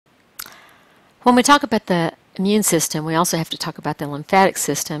When we talk about the immune system, we also have to talk about the lymphatic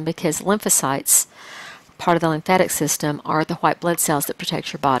system, because lymphocytes, part of the lymphatic system, are the white blood cells that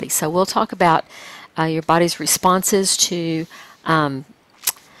protect your body. So we'll talk about your body's responses to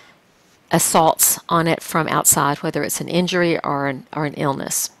assaults on it from outside, whether it's an injury or an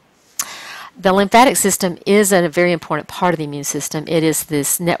illness. The lymphatic system is a very important part of the immune system. It is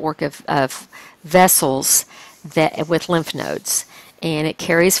this network of vessels with lymph nodes, and it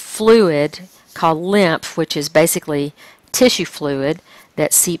carries fluid called lymph, which is basically tissue fluid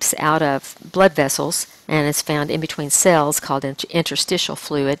that seeps out of blood vessels and is found in between cells, called interstitial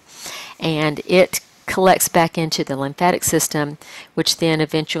fluid, and it collects back into the lymphatic system, which then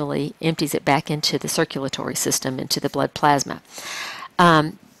eventually empties it back into the circulatory system, into the blood plasma.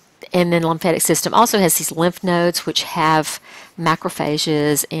 And then the lymphatic system also has these lymph nodes, which have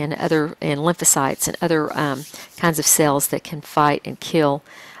macrophages and lymphocytes and other kinds of cells that can fight and kill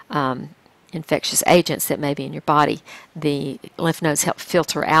infectious agents that may be in your body. The lymph nodes help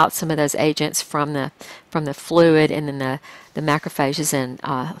filter out some of those agents from the fluid, and then the macrophages and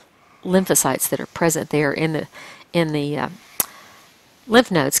lymphocytes that are present there in the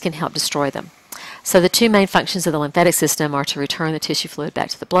lymph nodes can help destroy them. So the two main functions of the lymphatic system are to return the tissue fluid back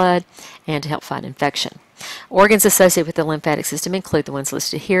to the blood and to help fight infection. Organs associated with the lymphatic system include the ones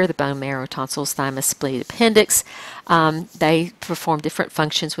listed here: the bone marrow, tonsils, thymus, spleen, appendix. They perform different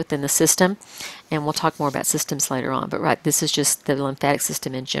functions within the system, and we'll talk more about systems later on, but this is just the lymphatic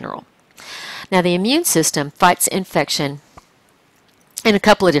system in general. Now, the immune system fights infection in a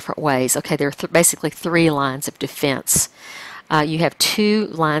couple of different ways. Okay, there are basically three lines of defense. You have two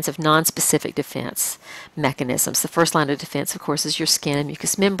lines of non-specific defense mechanisms. The first line of defense, of course, is your skin and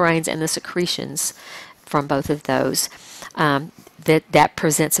mucous membranes and the secretions from both of those. That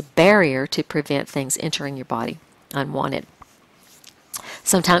presents a barrier to prevent things entering your body unwanted.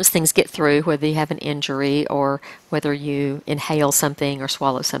 Sometimes things get through, whether you have an injury or whether you inhale something or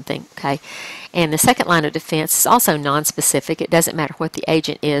swallow something. Okay, and the second line of defense is also non-specific. It doesn't matter what the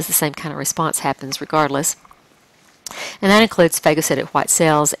agent is; the same kind of response happens regardless. And that includes phagocytic white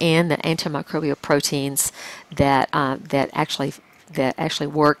cells and the antimicrobial proteins that actually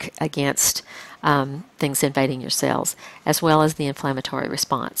work against things invading your cells, as well as the inflammatory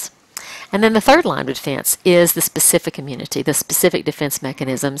response. And then the third line of defense is the specific immunity, the specific defense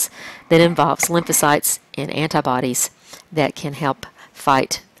mechanisms that involves lymphocytes and antibodies that can help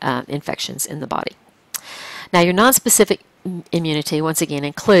fight infections in the body. Now, your nonspecific immunity, once again,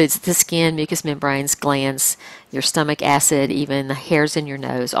 includes the skin, mucous membranes, glands, your stomach acid, even the hairs in your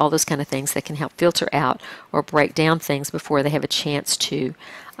nose, all those kind of things that can help filter out or break down things before they have a chance to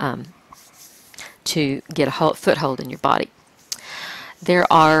get a foothold in your body. There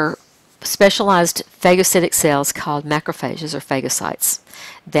are specialized phagocytic cells called macrophages or phagocytes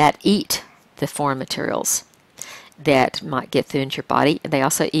that eat the foreign materials that might get through into your body. They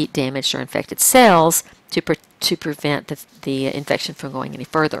also eat damaged or infected cells to prevent the infection from going any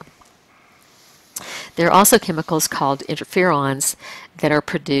further. There are also chemicals called interferons that are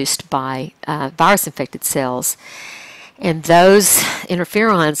produced by virus-infected cells, and those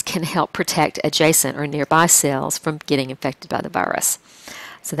interferons can help protect adjacent or nearby cells from getting infected by the virus.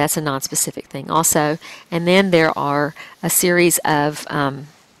 So that's a nonspecific thing also. And then there are a series of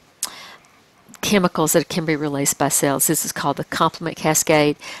chemicals that can be released by cells. This is called the complement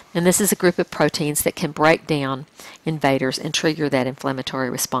cascade, and this is a group of proteins that can break down invaders and trigger that inflammatory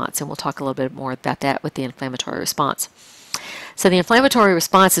response, and we'll talk a little bit more about that with the inflammatory response. So the inflammatory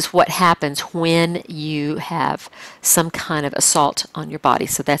response is what happens when you have some kind of assault on your body.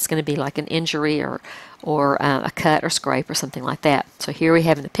 So that's going to be like an injury or a cut or scrape or something like that. So here we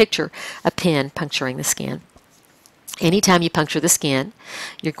have in the picture a pin puncturing the skin. Anytime you puncture the skin,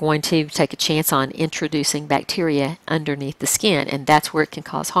 you're going to take a chance on introducing bacteria underneath the skin, and that's where it can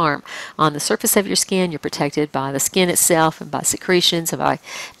cause harm. On the surface of your skin, you're protected by the skin itself and by secretions and by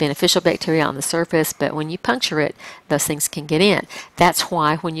beneficial bacteria on the surface, but when you puncture it, those things can get in. That's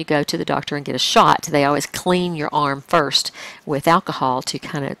why when you go to the doctor and get a shot, they always clean your arm first with alcohol to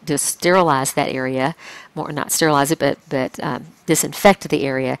kind of just sterilize that area, more not sterilize it, but disinfect the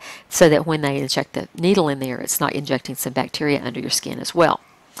area so that when they inject the needle in there, it's not injecting some bacteria under your skin as well.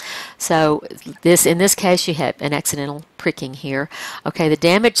 So in this case, you have an accidental pricking here. Okay, the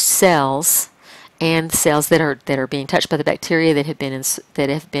damaged cells and cells that are being touched by the bacteria that have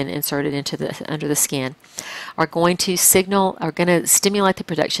been inserted into under the skin are going to stimulate the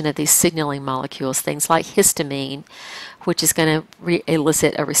production of these signaling molecules, things like histamine, which is going to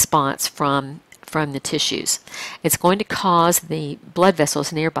elicit a response from the tissues. It's going to cause the blood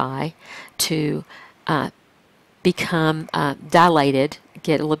vessels nearby to become dilated,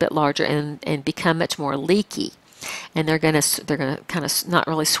 get a little bit larger and become much more leaky. And they're going to kind of not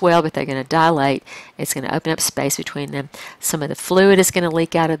really swell, but they're going to dilate. It's going to open up space between them. Some of the fluid is going to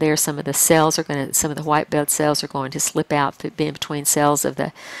leak out of there. Some of the cells are going to, some of the white blood cells are going to slip out in between cells of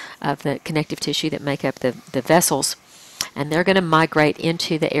the connective tissue that make up the vessels, and they're going to migrate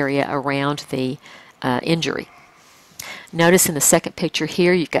into the area around the injury. Notice in the second picture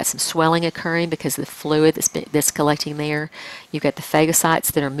here, you've got some swelling occurring because of the fluid that's collecting there. You've got the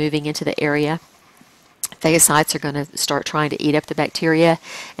phagocytes that are moving into the area. Phagocytes are going to start trying to eat up the bacteria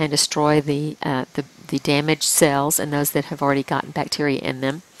and destroy the damaged cells and those that have already gotten bacteria in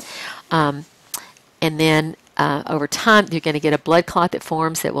them. And then over time, you're going to get a blood clot that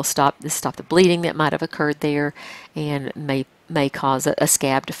forms that will stop the bleeding that might have occurred there, and may cause a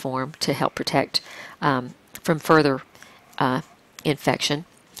scab to form to help protect from further infection.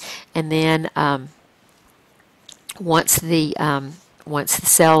 And then once the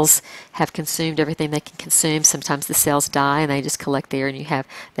cells have consumed everything they can consume, sometimes the cells die and they just collect there, and you have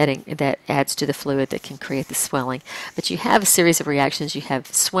that adds to the fluid that can create the swelling. But you have a series of reactions. You have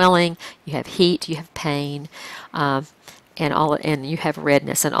swelling, you have heat, you have pain, and you have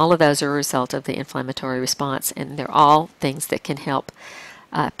redness, and all of those are a result of the inflammatory response, and they're all things that can help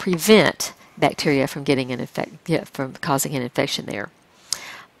prevent bacteria from from causing an infection there.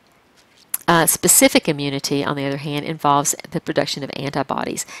 Specific immunity, on the other hand, involves the production of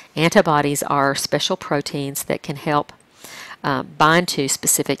antibodies. Antibodies are special proteins that can help bind to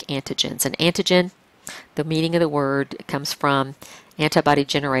specific antigens. An antigen, the meaning of the word, comes from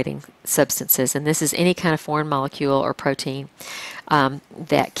antibody-generating substances, and this is any kind of foreign molecule or protein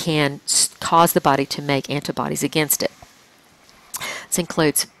that can cause the body to make antibodies against it. This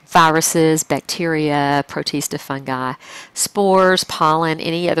includes viruses, bacteria, protista fungi, spores, pollen,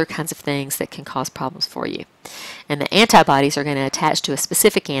 any other kinds of things that can cause problems for you. And the antibodies are going to attach to a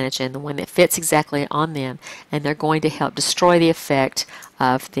specific antigen, the one that fits exactly on them, and they're going to help destroy the effect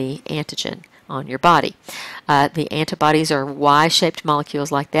of the antigen on your body. The antibodies are Y-shaped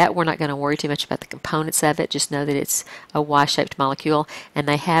molecules like that. We're not going to worry too much about the components of it. Just know that it's a Y-shaped molecule, and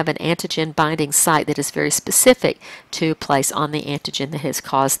they have an antigen binding site that is very specific to place on the antigen that has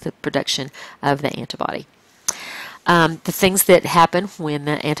caused the production of the antibody. The things that happen when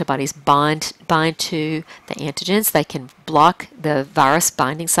the antibodies bind to the antigens, they can block the virus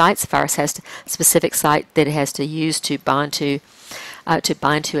binding sites. The virus has a specific site that it has to use to bind to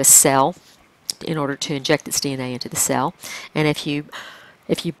a cell in order to inject its DNA into the cell. And if you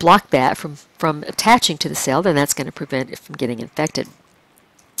block that from attaching to the cell, then that's going to prevent it from getting infected.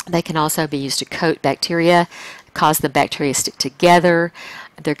 They can also be used to coat bacteria, cause the bacteria to stick together.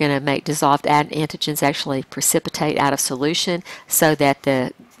 They're going to make dissolved antigens actually precipitate out of solution so that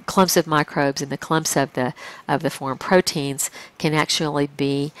the clumps of microbes and the clumps of the foreign proteins can actually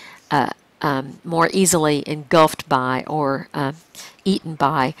be more easily engulfed by or eaten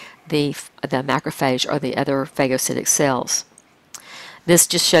by the macrophage or the other phagocytic cells. This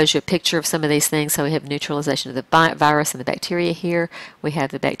just shows you a picture of some of these things. So we have neutralization of the virus and the bacteria here. We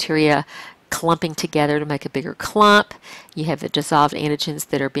have the bacteria clumping together to make a bigger clump. You have the dissolved antigens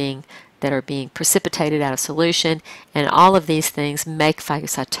that are being precipitated out of solution, and all of these things make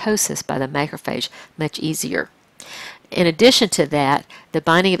phagocytosis by the macrophage much easier. In addition to that, the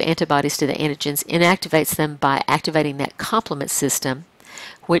binding of antibodies to the antigens inactivates them by activating that complement system,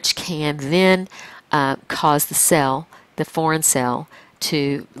 which can then cause the foreign cell,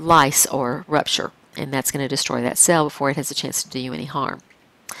 to lyse or rupture, and that's going to destroy that cell before it has a chance to do you any harm.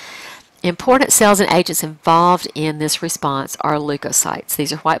 Important cells and agents involved in this response are leukocytes.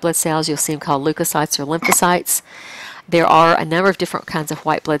 These are white blood cells. You'll see them called leukocytes or lymphocytes. There are a number of different kinds of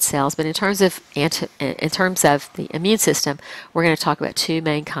white blood cells, but in terms of the immune system, we're going to talk about two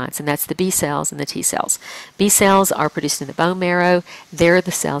main kinds, and that's the B cells and the T cells. B cells are produced in the bone marrow. They're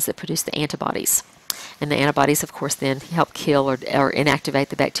the cells that produce the antibodies. And the antibodies, of course, then help kill or inactivate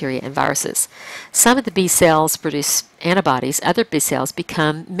the bacteria and viruses. Some of the B cells produce antibodies. Other B cells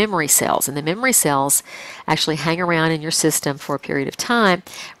become memory cells, and the memory cells actually hang around in your system for a period of time,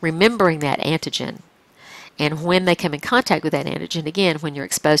 remembering that antigen. And when they come in contact with that antigen again, when you're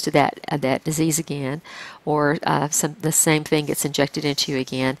exposed to that disease again, or the same thing gets injected into you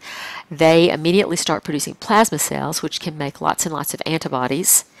again, they immediately start producing plasma cells, which can make lots and lots of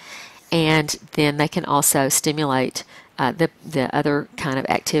antibodies. And then they can also stimulate the other kind of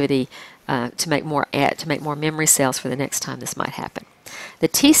activity to make more memory cells for the next time this might happen. The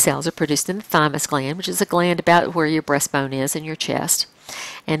T cells are produced in the thymus gland, which is a gland about where your breastbone is in your chest.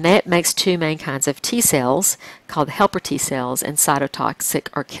 And that makes two main kinds of T cells called helper T cells and cytotoxic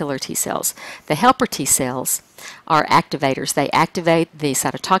or killer T cells. The helper T cells are activators. They activate the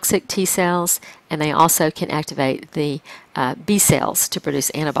cytotoxic T cells, and they also can activate the B cells to produce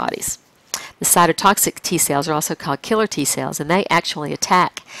antibodies. The cytotoxic T cells are also called killer T cells, and they actually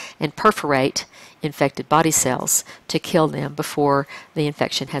attack and perforate infected body cells to kill them before the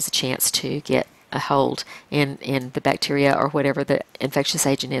infection has a chance to get a hold in the bacteria or whatever the infectious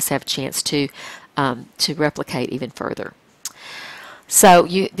agent is, have a chance to replicate even further. So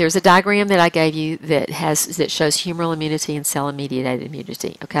there's a diagram that I gave you that shows humoral immunity and cell-mediated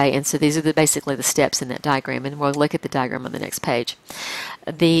immunity. Okay, and so these are basically the steps in that diagram, and we'll look at the diagram on the next page.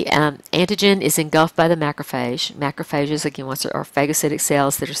 The antigen is engulfed by the macrophage. Macrophages, again, are phagocytic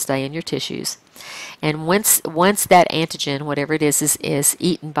cells that stay in your tissues. And once that antigen, whatever it is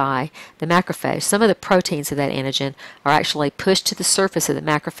eaten by the macrophage, some of the proteins of that antigen are actually pushed to the surface of the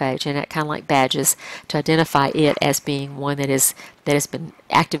macrophage, and that kind of like badges to identify it as being one that has been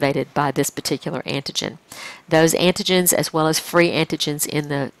activated by this particular antigen. Those antigens, as well as free antigens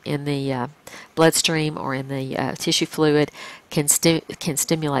in the bloodstream or in the tissue fluid, can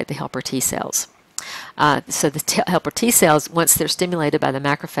stimulate the helper T cells. So the helper T cells, once they're stimulated by the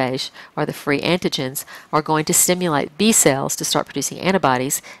macrophage or the free antigens, are going to stimulate B cells to start producing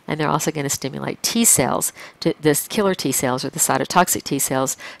antibodies, and they're also going to stimulate T cells, the killer T cells or the cytotoxic T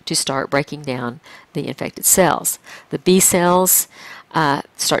cells, to start breaking down the infected cells. The B cells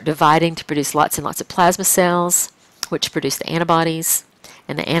start dividing to produce lots and lots of plasma cells, which produce the antibodies,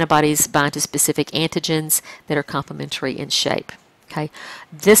 and the antibodies bind to specific antigens that are complementary in shape. Okay,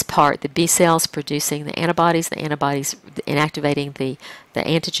 this part, the B cells producing the antibodies inactivating the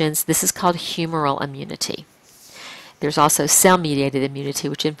antigens, this is called humoral immunity. There's also cell-mediated immunity,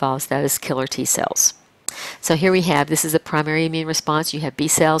 which involves those killer T cells. So here we have, this is a primary immune response. You have B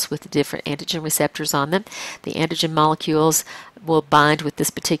cells with the different antigen receptors on them. The antigen molecules will bind with this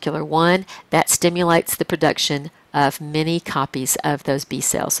particular one. That stimulates the production of many copies of those B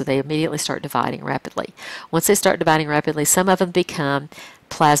cells, so they immediately start dividing rapidly. Once they start dividing rapidly, some of them become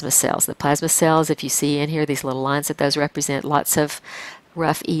plasma cells. The plasma cells, if you see in here, these little lines, that those represent lots of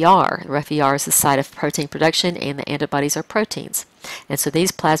rough ER. Rough ER is the site of protein production, and the antibodies are proteins. And so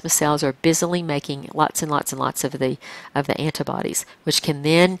these plasma cells are busily making lots and lots and lots of the antibodies, which can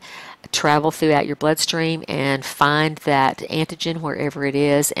then travel throughout your bloodstream and find that antigen wherever it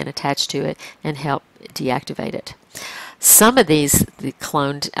is and attach to it and help deactivate it. Some of the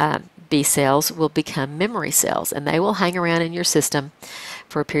cloned B cells will become memory cells, and they will hang around in your system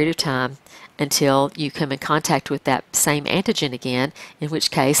for a period of time until you come in contact with that same antigen again, in which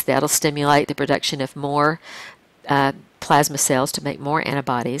case that'll stimulate the production of more plasma cells to make more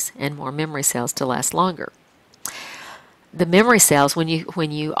antibodies and more memory cells to last longer. The memory cells, when you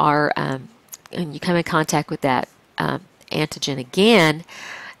come in contact with that antigen again,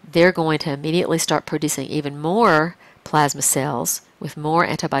 they're going to immediately start producing even more plasma cells with more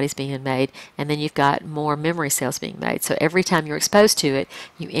antibodies being made, and then you've got more memory cells being made. So every time you're exposed to it,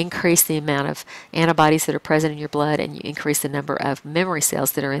 you increase the amount of antibodies that are present in your blood, and you increase the number of memory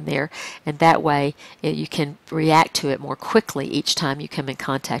cells that are in there, and that way you can react to it more quickly each time you come in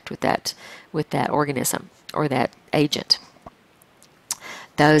contact with that organism or that agent.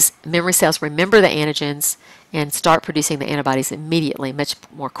 Those memory cells remember the antigens and start producing the antibodies immediately, much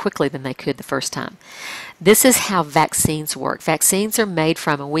more quickly than they could the first time. This is how vaccines work. Vaccines are made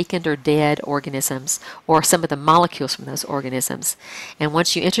from weakened or dead organisms, or some of the molecules from those organisms. And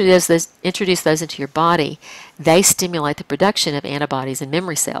once you introduce those into your body, they stimulate the production of antibodies and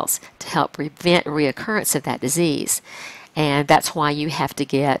memory cells to help prevent reoccurrence of that disease. And that's why you have to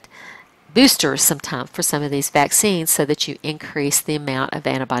get boosters sometimes for some of these vaccines, so that you increase the amount of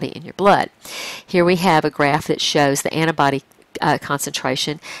antibody in your blood. Here we have a graph that shows the antibody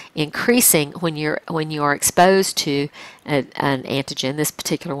concentration increasing when you are exposed to an antigen. This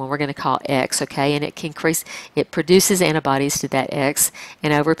particular one we're going to call X, okay, and it produces antibodies to that X,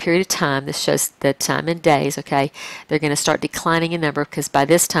 and over a period of time, this shows the time in days, okay, they're going to start declining in number, because by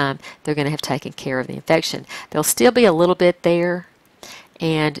this time they're going to have taken care of the infection. There'll still be a little bit there,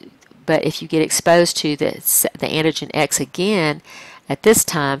 but if you get exposed to the antigen X again at this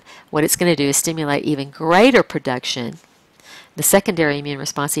time, what it's going to do is stimulate even greater production, the secondary immune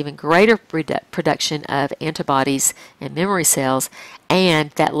response, even greater production of antibodies and memory cells,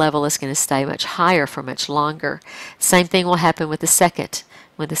 and that level is going to stay much higher for much longer. Same thing will happen with the second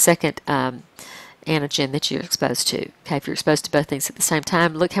antigen that you're exposed to. Okay, if you're exposed to both things at the same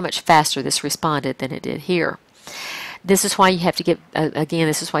time, look how much faster this responded than it did here. This is why you have to get, again,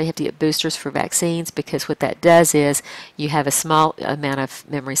 this is why you have to get boosters for vaccines, because what that does is you have a small amount of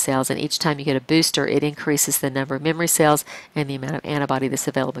memory cells, and each time you get a booster, it increases the number of memory cells and the amount of antibody that's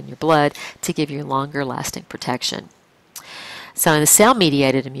available in your blood to give you longer lasting protection. So in the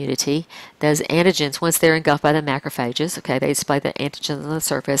cell-mediated immunity, those antigens, once they're engulfed by the macrophages, okay, they display the antigens on the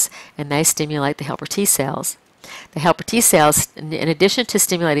surface, and they stimulate the helper T cells. The helper T cells, in addition to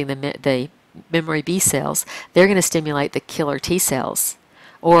stimulating the memory B cells, they're going to stimulate the killer T cells,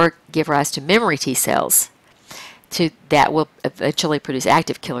 or give rise to memory T cells that will eventually produce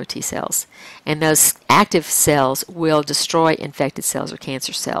active killer T cells. And those active cells will destroy infected cells or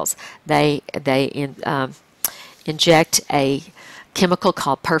cancer cells. They inject a chemical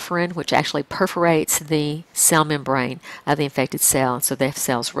called perforin, which actually perforates the cell membrane of the infected cell, and so the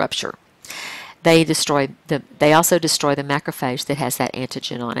cells rupture. They also destroy the macrophage that has that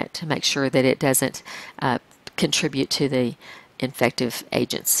antigen on it to make sure that it doesn't contribute to the infective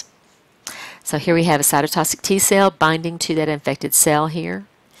agents. So here we have a cytotoxic T cell binding to that infected cell here.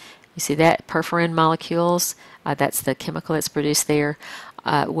 You see that perforin molecules, that's the chemical that's produced there,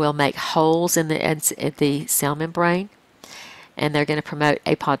 will make holes in the cell membrane, and they're going to promote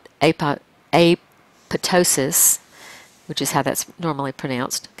apoptosis, which is how that's normally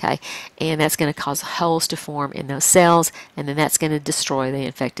pronounced, okay? And that's going to cause holes to form in those cells, and then that's going to destroy the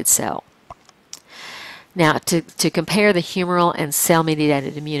infected cell. Now, to compare the humoral and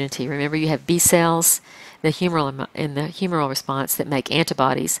cell-mediated immunity, remember you have B cells, the humoral response that make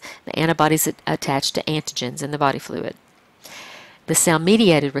antibodies. The antibodies attach to antigens in the body fluid. The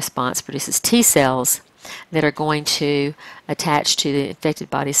cell-mediated response produces T cells that are going to attach to the infected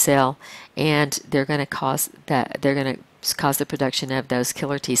body cell, and they're going to cause the production of those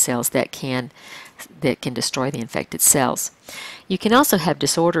killer T cells that can destroy the infected cells. You can also have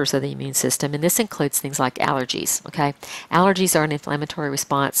disorders of the immune system, and this includes things like allergies. Okay, allergies are an inflammatory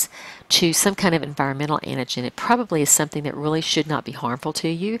response to some kind of environmental antigen. It probably is something that really should not be harmful to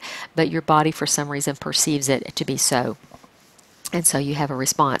you, but your body for some reason perceives it to be so. And so you have a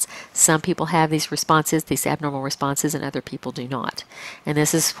response. Some people have these responses, these abnormal responses, and other people do not. And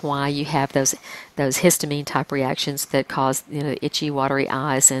this is why you have those histamine type reactions that cause itchy, watery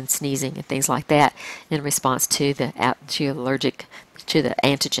eyes and sneezing and things like that in response to the allergic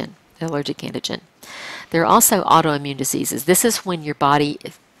antigen. There are also autoimmune diseases. This is when your body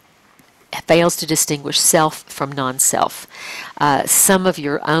fails to distinguish self from non-self. Some of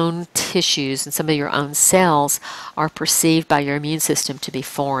your own tissues and some of your own cells are perceived by your immune system to be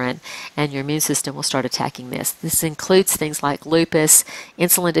foreign, and your immune system will start attacking this. This includes things like lupus,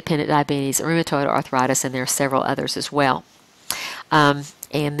 insulin-dependent diabetes, rheumatoid arthritis, and there are several others as well. And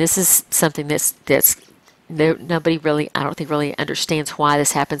this is something that's nobody really, I don't think, really understands why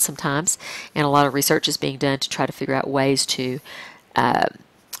this happens sometimes, and a lot of research is being done to try to figure out ways to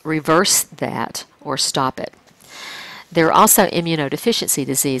reverse that or stop it. There are also immunodeficiency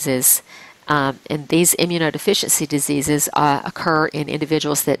diseases, and these immunodeficiency diseases occur in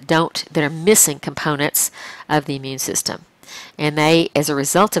individuals that are missing components of the immune system, and they, as a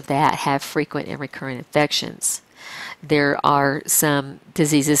result of that, have frequent and recurrent infections. There are some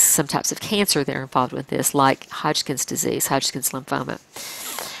diseases, some types of cancer that are involved with this, like Hodgkin's disease, Hodgkin's lymphoma.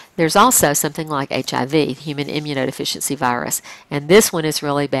 There's also something like HIV, human immunodeficiency virus, and this one is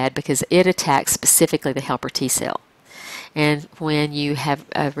really bad because it attacks specifically the helper T cell. And when you have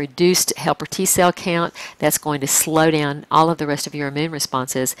a reduced helper T cell count, that's going to slow down all of the rest of your immune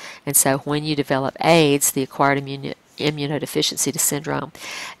responses, and so when you develop AIDS, the acquired immunodeficiency syndrome,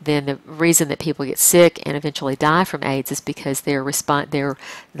 then the reason that people get sick and eventually die from AIDS is because they are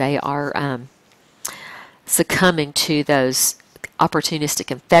succumbing to those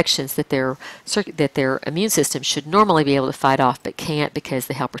opportunistic infections that their immune system should normally be able to fight off but can't because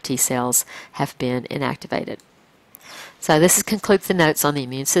the helper T cells have been inactivated. So this concludes the notes on the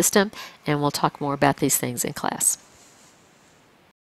immune system, and we'll talk more about these things in class.